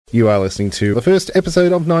You are listening to the first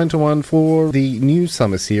episode of 9 to 1 for the new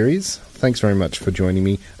summer series. Thanks very much for joining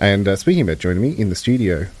me. And speaking about joining me in the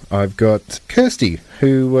studio, I've got Kirsty,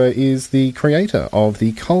 who is the creator of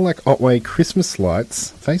the Colac Otway Christmas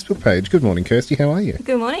Lights Facebook page. Good morning, Kirsty. How are you?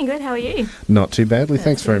 Good morning. Good. How are you? Not too badly.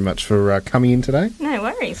 Thanks very much for coming in today. No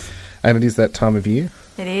worries. And it is that time of year.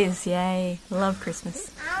 It is. Yay. Love Christmas.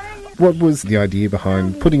 What was the idea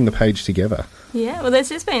behind putting the page together? Yeah, well, there's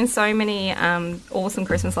just been so many awesome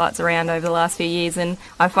Christmas lights around over the last few years, and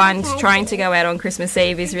I find trying to go out on Christmas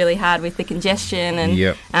Eve is really hard with the congestion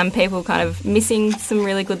and people kind of missing some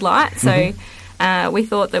really good lights. So we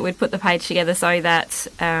thought that we'd put the page together so that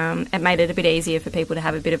it made it a bit easier for people to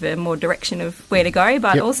have a bit of a more direction of where to go,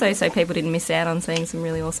 but also so people didn't miss out on seeing some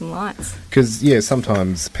really awesome lights. Because,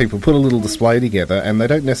 sometimes people put a little display together and they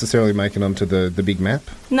don't necessarily make it onto the big map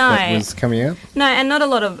that was coming out. No, and not a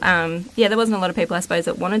lot of, there wasn't a lot of people, I suppose,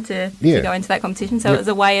 that wanted to go into that competition, so it was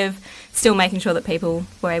a way of still making sure that people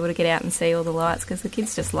were able to get out and see all the lights, because the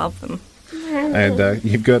kids just love them. And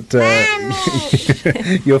you've got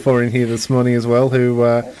your four in here this morning as well,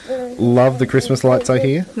 who love the Christmas lights, I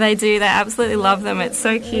hear. They do. They absolutely love them. It's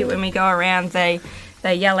so cute when we go around. They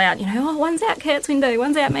yell out, one's out Kurt's window,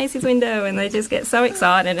 one's out Macy's window, and they just get so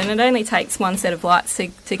excited. And it only takes one set of lights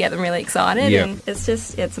to get them really excited. Yep. And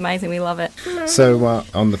it's amazing. We love it. So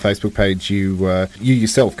on the Facebook page, you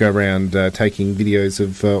yourself go around taking videos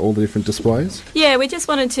of all the different displays? Yeah, we just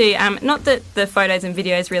wanted to, not that the photos and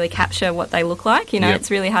videos really capture what they look like. It's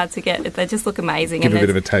really hard to get. They just look amazing. Give a bit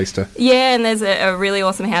of a taster. Yeah, and there's a really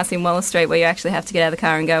awesome house in Waller Street where you actually have to get out of the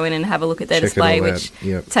car and go in and have a look at their display, which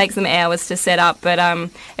takes them hours to set up. But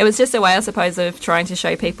it was just a way, I suppose, of trying to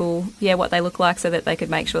show people, what they look like, so that they could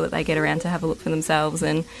make sure that they get around to have a look for themselves,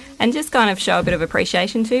 and just kind of show a bit of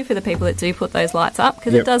appreciation too for the people that do put those lights up,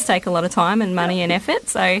 because it does take a lot of time and money and effort,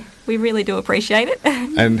 so we really do appreciate it.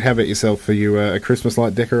 And how about yourself? Are you a Christmas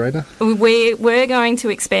light decorator? We were going to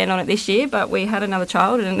expand on it this year, but we had another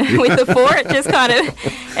child, and with the four, it just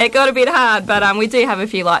it got a bit hard. But we do have a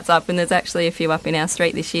few lights up, and there's actually a few up in our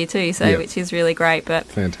street this year too, so which is really great. But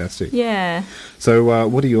fantastic. Yeah. So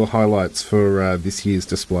what are your highlights for this year's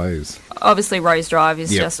displays? Obviously, Rose Drive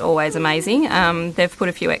is just always amazing. They've put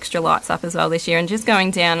a few extra lights up as well this year, and just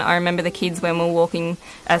going down, I remember the kids when we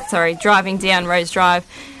were driving down Rose Drive.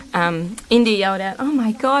 Indy yelled out, "Oh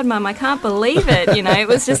my God, Mum, I can't believe it!" It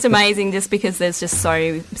was just amazing, just because there's just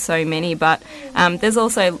so many. But there's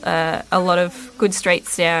also a lot of good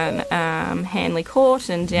streets down Hanley Court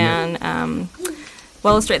and down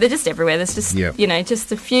Waller Street. They're just everywhere. There's just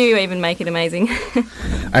just a few even make it amazing.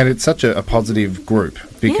 And it's such a positive group,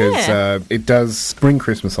 because it does bring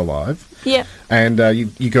Christmas alive. Yeah. And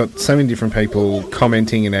you got so many different people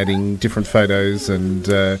commenting and adding different photos and...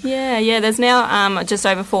 there's now just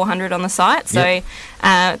over 400 on the site. So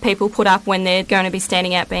people put up when they're going to be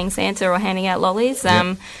standing out being Santa or handing out lollies.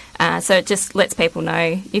 So it just lets people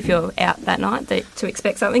know if you're out that night to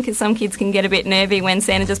expect something, because some kids can get a bit nervy when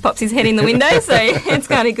Santa just pops his head in the window. So it's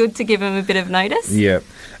kind of good to give them a bit of notice. Yeah.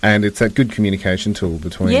 And it's that good communication tool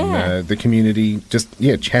between the community, just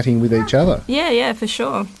chatting with each other. Yeah, for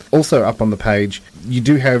sure. Also up on the page, you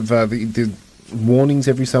do have the warnings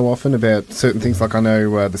every so often about certain things. Like I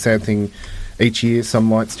know the sad thing, each year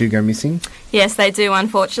some lights do go missing. Yes, they do,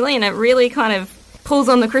 unfortunately, and it really kind of pulls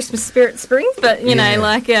on the Christmas spirit springs. But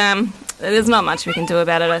there's not much we can do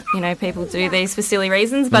about it. People do these for silly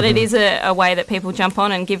reasons, but it is a way that people jump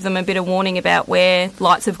on and give them a bit of warning about where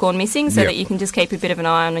lights have gone missing, so that you can just keep a bit of an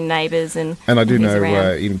eye on your neighbours and I do know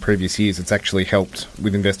in previous years it's actually helped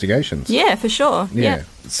with investigations. Yeah, for sure. Yeah.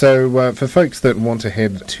 So for folks that want to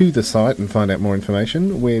head to the site and find out more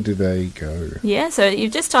information, where do they go? Yeah, so you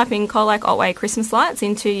just type in Colac Otway Christmas Lights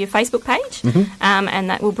into your Facebook page, and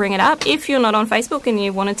that will bring it up. If you're not on Facebook and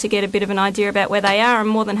you wanted to get a bit of an idea about where they are, I'm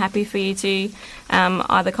more than happy for you to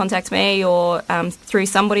either contact me or through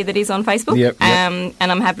somebody that is on Facebook. And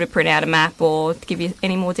I'm happy to print out a map or give you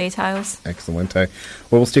any more details. Excellent. Well,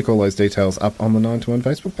 we'll stick all those details up on the 9 to 1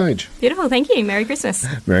 Facebook page. Beautiful. Thank you. Merry Christmas.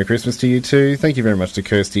 Merry Christmas to you too. Thank you very much to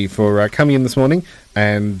Kirsty for coming in this morning,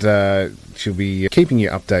 and she'll be keeping you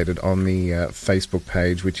updated on the Facebook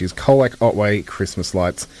page, which is Colac Otway Christmas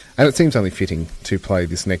Lights. And it seems only fitting to play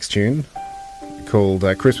this next tune called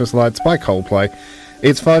Christmas Lights by Coldplay.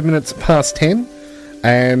 It's 5 minutes past 10,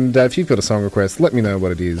 and if you've got a song request, let me know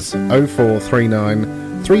what it is. 0439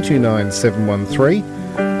 329 713.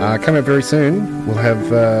 Coming up very soon, we'll have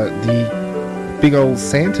the big old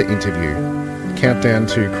Santa interview, Countdown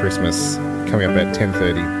to Christmas, coming up at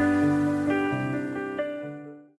 10:30.